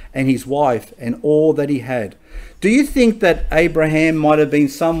away, and his wife, and all that he had. Do you think that Abraham might have been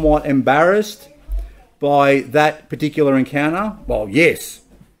somewhat embarrassed by that particular encounter? Well, yes.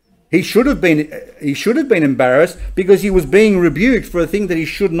 He should have been embarrassed because he was being rebuked for a thing that he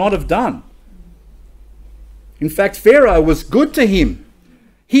should not have done. In fact, Pharaoh was good to him.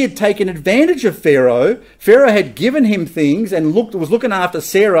 He had taken advantage of Pharaoh. Pharaoh had given him things and was looking after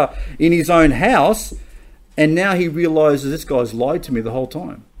Sarah in his own house. And now he realizes this guy's lied to me the whole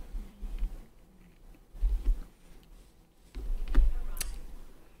time.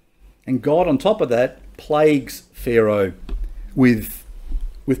 And God, on top of that, plagues Pharaoh with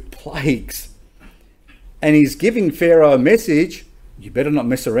plagues. And he's giving Pharaoh a message: you better not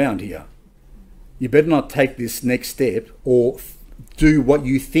mess around here. You better not take this next step or do what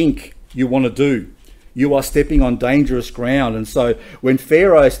you think you want to do. You are stepping on dangerous ground. And so when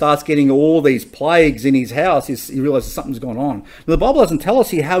Pharaoh starts getting all these plagues in his house, he realizes something's gone on. Now, the Bible doesn't tell us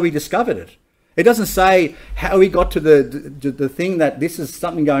here how he discovered it. It doesn't say how he got to the thing that this is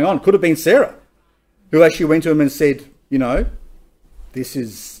something going on. It could have been Sarah, who actually went to him and said,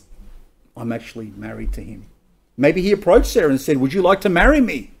 I'm actually married to him. Maybe he approached Sarah and said, would you like to marry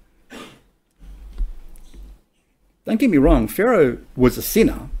me? Don't get me wrong, Pharaoh was a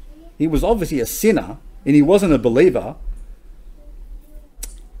sinner. He was obviously a sinner, and he wasn't a believer.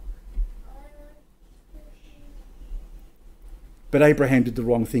 But Abraham did the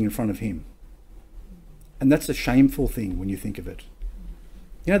wrong thing in front of him. And that's a shameful thing when you think of it.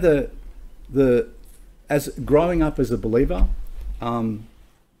 As growing up as a believer,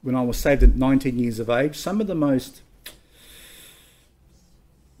 when I was saved at 19 years of age, some of the most,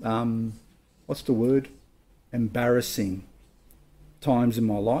 embarrassing times in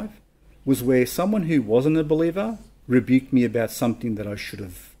my life was where someone who wasn't a believer rebuked me about something that I should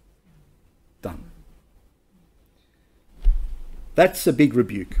have done. That's a big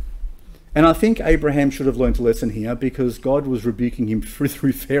rebuke. And I think Abraham should have learned a lesson here, because God was rebuking him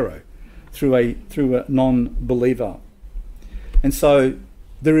through Pharaoh, through a non-believer. And so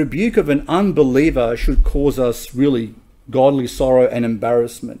the rebuke of an unbeliever should cause us really godly sorrow and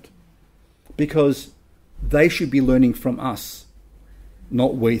embarrassment, because they should be learning from us,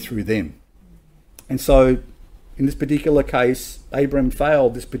 not we through them. And so in this particular case, Abraham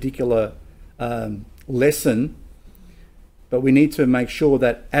failed this particular lesson, but we need to make sure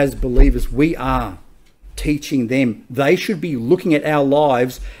that as believers we are teaching them. They should be looking at our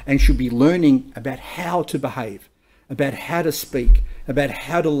lives and should be learning about how to behave, about how to speak, about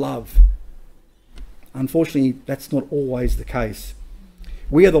how to love. Unfortunately, that's not always the case.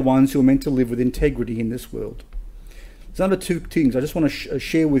 We are the ones who are meant to live with integrity in this world. There's another two things I just want to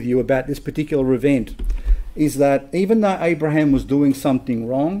share with you about this particular event, is that even though Abraham was doing something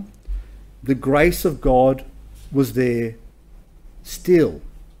wrong, the grace of God was there still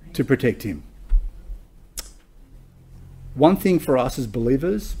to protect him. One thing for us as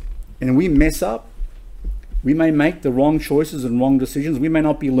believers, and we mess up, we may make the wrong choices and wrong decisions, we may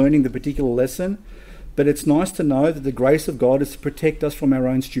not be learning the particular lesson, but it's nice to know that the grace of God is to protect us from our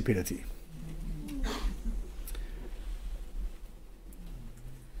own stupidity.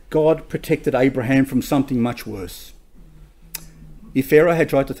 God protected Abraham from something much worse. If Pharaoh had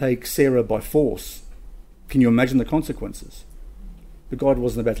tried to take Sarah by force, can you imagine the consequences? But God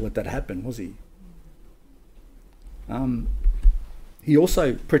wasn't about to let that happen, was he? He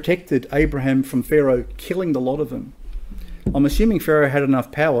also protected Abraham from Pharaoh killing the lot of them. I'm assuming Pharaoh had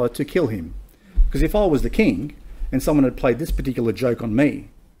enough power to kill him. Because if I was the king and someone had played this particular joke on me,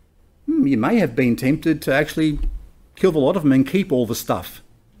 you may have been tempted to actually kill the lot of them and keep all the stuff.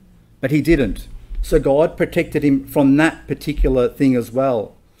 But he didn't. So God protected him from that particular thing as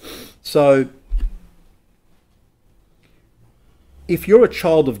well. So if you're a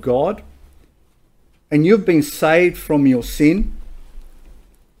child of God and you've been saved from your sin,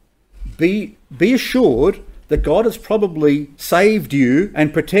 be assured that God has probably saved you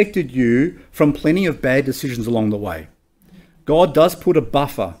and protected you from plenty of bad decisions along the way. God does put a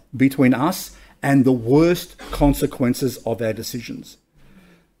buffer between us and the worst consequences of our decisions.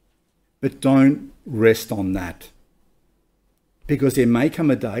 But don't rest on that, because there may come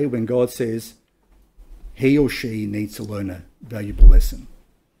a day when God says he or she needs to learn a valuable lesson.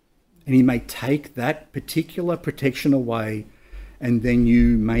 And he may take that particular protection away, and then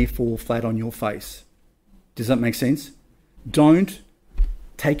you may fall flat on your face. Does that make sense? Don't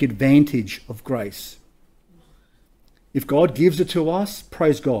take advantage of grace. If God gives it to us,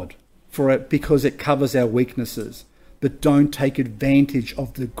 praise God for it, because it covers our weaknesses. But don't take advantage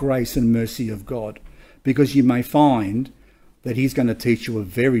of the grace and mercy of God. because you may find that he's going to teach you a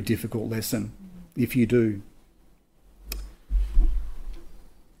very difficult lesson if you do.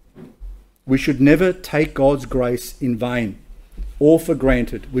 We should never take God's grace in vain or for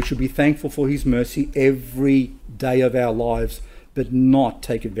granted. We should be thankful for his mercy every day of our lives, but not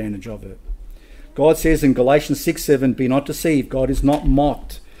take advantage of it. God says in Galatians 6:7, "Be not deceived, God is not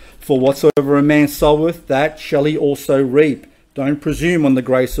mocked. For whatsoever a man soweth, that shall he also reap. Don't presume on the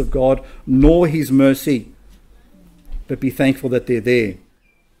grace of God, nor his mercy, but be thankful that they're there."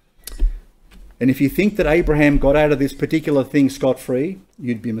 And if you think that Abraham got out of this particular thing scot-free,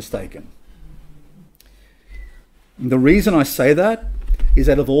 you'd be mistaken. And the reason I say that is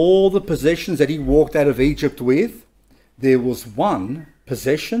that of all the possessions that he walked out of Egypt with, there was one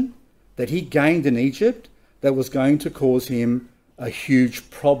possession that he gained in Egypt that was going to cause him a huge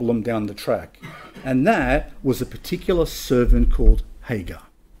problem down the track. And that was a particular servant called Hagar.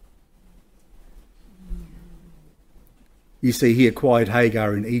 You see, he acquired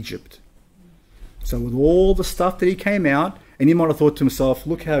Hagar in Egypt. So with all the stuff that he came out, and he might have thought to himself,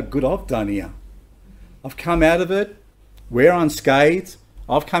 look how good I've done here. I've come out of it, we're unscathed.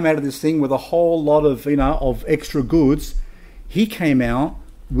 I've come out of this thing with a whole lot of, of extra goods. He came out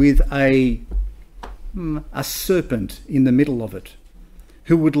with a serpent in the middle of it,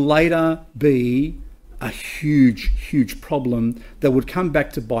 who would later be a huge, huge problem that would come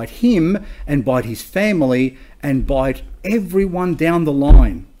back to bite him and bite his family and bite everyone down the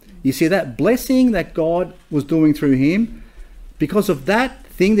line. You see, that blessing that God was doing through him, because of that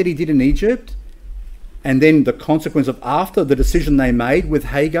thing that he did in Egypt, and then the consequence of after the decision they made with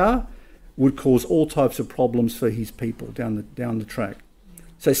Hagar, would cause all types of problems for his people down the track.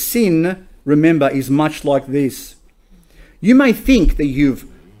 So sin, remember, is much like this. You may think that you've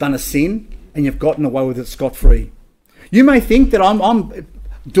done a sin and you've gotten away with it scot-free. You may think that I'm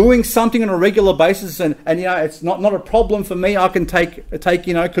doing something on a regular basis and it's not a problem for me. I can take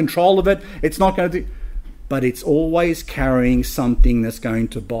control of it. It's not going to do, but it's always carrying something that's going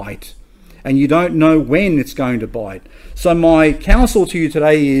to bite, and you don't know when it's going to bite. So my counsel to you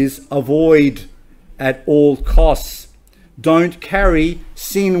today is avoid at all costs. Don't carry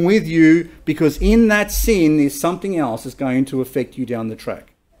sin with you, because in that sin is something else that's going to affect you down the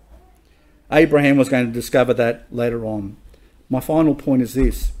track. Abraham was going to discover that later on. My final point is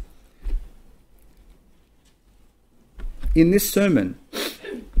this. In this sermon,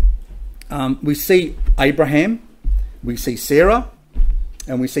 we see Abraham, we see Sarah,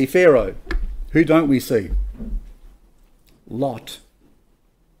 and we see Pharaoh. Who don't we see? Lot.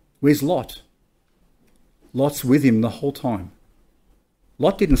 Where's Lot? Lot's with him the whole time.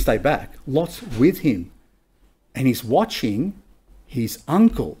 Lot didn't stay back. Lot's with him. And he's watching his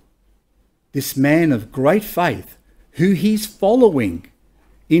uncle, this man of great faith, who he's following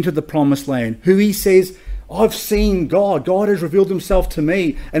into the promised land, who he says, I've seen God. God has revealed himself to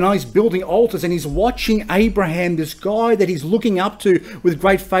me. And he's building altars, and he's watching Abraham, this guy that he's looking up to with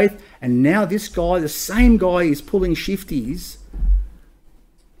great faith. And now this guy, the same guy, is pulling shifties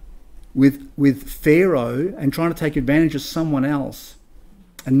with Pharaoh and trying to take advantage of someone else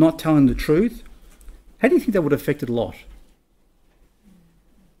and not telling the truth. How do you think that would have affected Lot?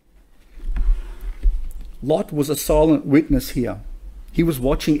 Lot was a silent witness here. He was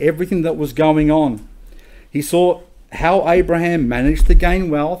watching everything that was going on. He saw how Abraham managed to gain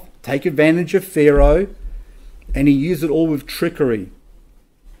wealth, take advantage of Pharaoh, and he used it all with trickery.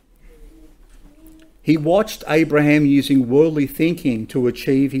 He watched Abraham using worldly thinking to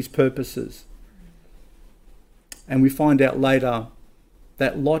achieve his purposes. And we find out later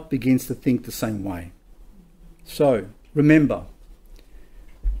that Lot begins to think the same way. So, remember,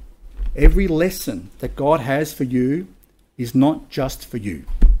 every lesson that God has for you is not just for you.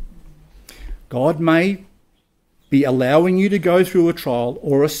 God may be allowing you to go through a trial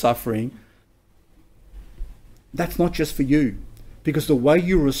or a suffering. That's not just for you, because the way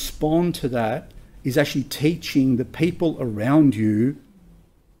you respond to that is actually teaching the people around you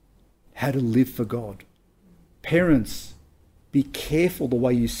how to live for God. Parents, be careful the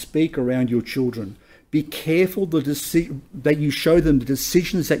way you speak around your children. Be careful that you show them the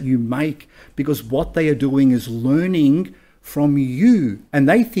decisions that you make, because what they are doing is learning from you, and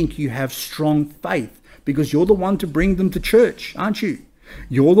they think you have strong faith because you're the one to bring them to church, aren't you?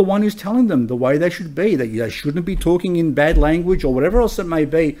 You're the one who's telling them the way they should be, that they shouldn't be talking in bad language or whatever else it may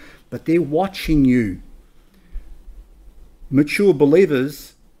be, but they're watching you. Mature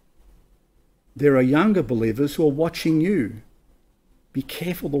believers, there are younger believers who are watching you. Be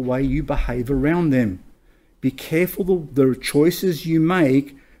careful the way you behave around them. Be careful the choices you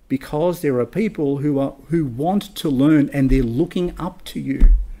make, because there are people who want to learn and they're looking up to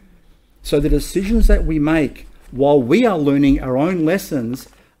you. So the decisions that we make while we are learning our own lessons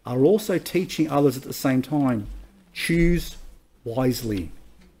are also teaching others at the same time. Choose wisely,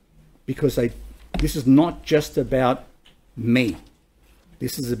 because this is not just about me.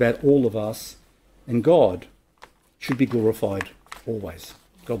 This is about all of us, and God should be glorified always.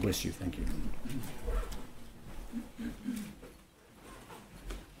 God bless you. Thank you.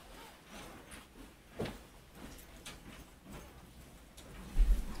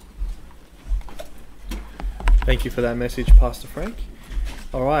 Thank you for that message, Pastor Frank.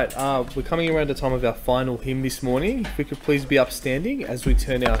 All right, we're coming around the time of our final hymn this morning. If we could please be upstanding as we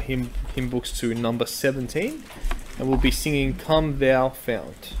turn our hymn books to number 17, and we'll be singing "Come Thou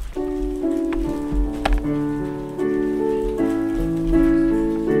Fount."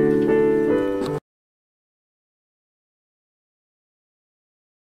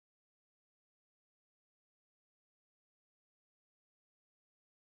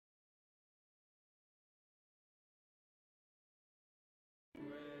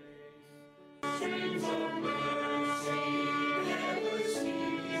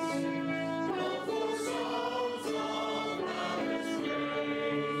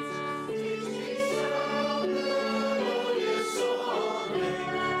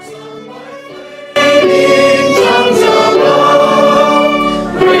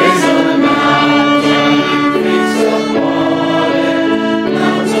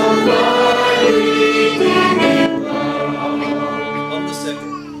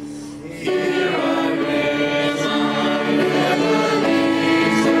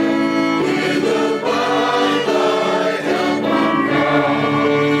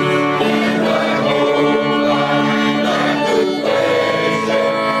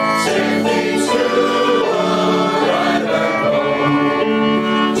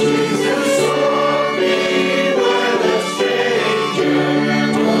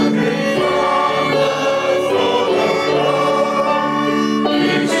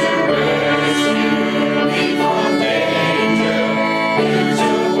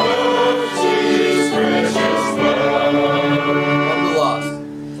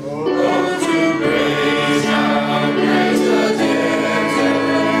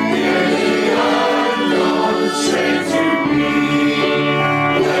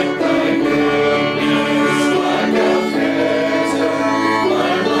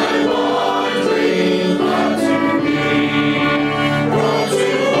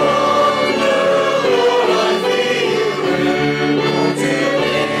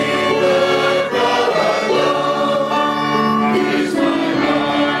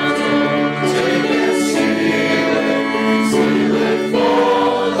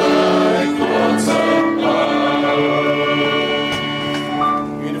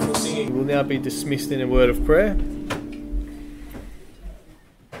 Be dismissed in a word of prayer.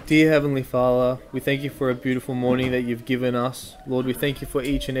 Dear Heavenly Father, we thank you for a beautiful morning that you've given us. Lord, we thank you for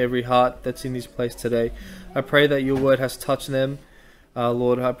each and every heart that's in this place today. I pray that your word has touched them.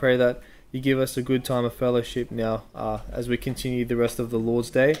 Lord, I pray that you give us a good time of fellowship now as we continue the rest of the Lord's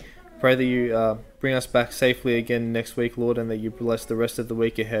Day. Pray that you bring us back safely again next week, Lord, and that you bless the rest of the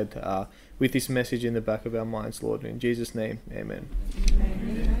week ahead with this message in the back of our minds, Lord. In Jesus' name, amen.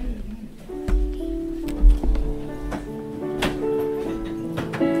 Amen.